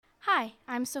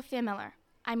I'm Sophia Miller.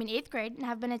 I'm in 8th grade and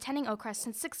have been attending Oakcrest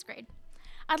since 6th grade.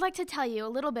 I'd like to tell you a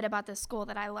little bit about this school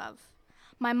that I love.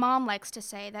 My mom likes to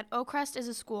say that Oakcrest is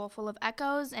a school full of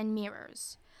echoes and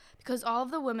mirrors, because all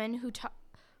of the women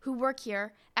who work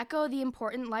here echo the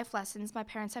important life lessons my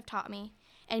parents have taught me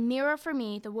and mirror for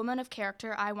me the woman of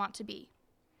character I want to be.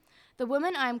 The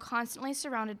women I am constantly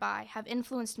surrounded by have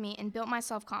influenced me and built my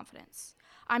self-confidence.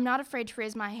 I'm not afraid to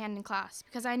raise my hand in class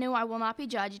because I know I will not be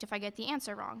judged if I get the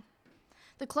answer wrong.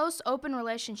 The close, open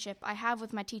relationship I have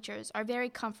with my teachers are very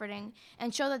comforting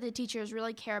and show that the teachers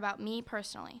really care about me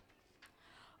personally.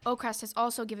 Oakcrest has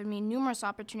also given me numerous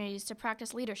opportunities to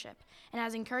practice leadership and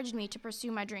has encouraged me to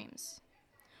pursue my dreams.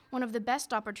 One of the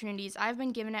best opportunities I've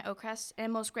been given at Oakcrest and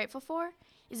am most grateful for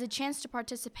is a chance to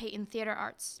participate in theater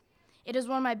arts. It is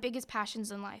one of my biggest passions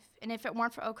in life, and if it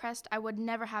weren't for Oakcrest, I would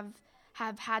never have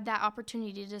had that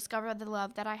opportunity to discover the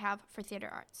love that I have for theater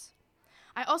arts.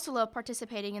 I also love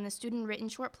participating in the student-written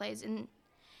short plays and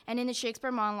in the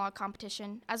Shakespeare monologue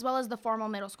competition, as well as the formal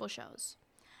middle school shows.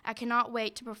 I cannot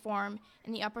wait to perform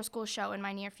in the upper school show in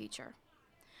my near future.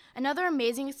 Another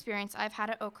amazing experience I've had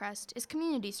at Oakcrest is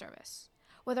community service.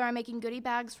 Whether I'm making goodie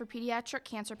bags for pediatric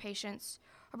cancer patients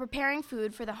or preparing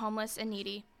food for the homeless and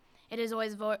needy, it is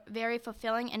always very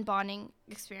fulfilling and bonding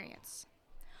experience.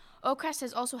 Oakcrest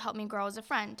has also helped me grow as a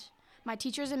friend. My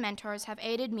teachers and mentors have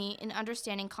aided me in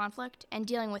understanding conflict and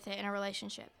dealing with it in a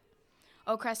relationship.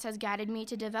 Oakcrest has guided me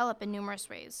to develop in numerous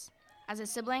ways, as a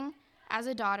sibling, as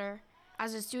a daughter,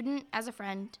 as a student, as a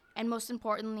friend, and most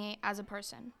importantly, as a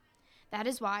person. That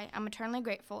is why I'm eternally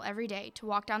grateful every day to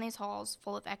walk down these halls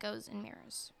full of echoes and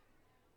mirrors.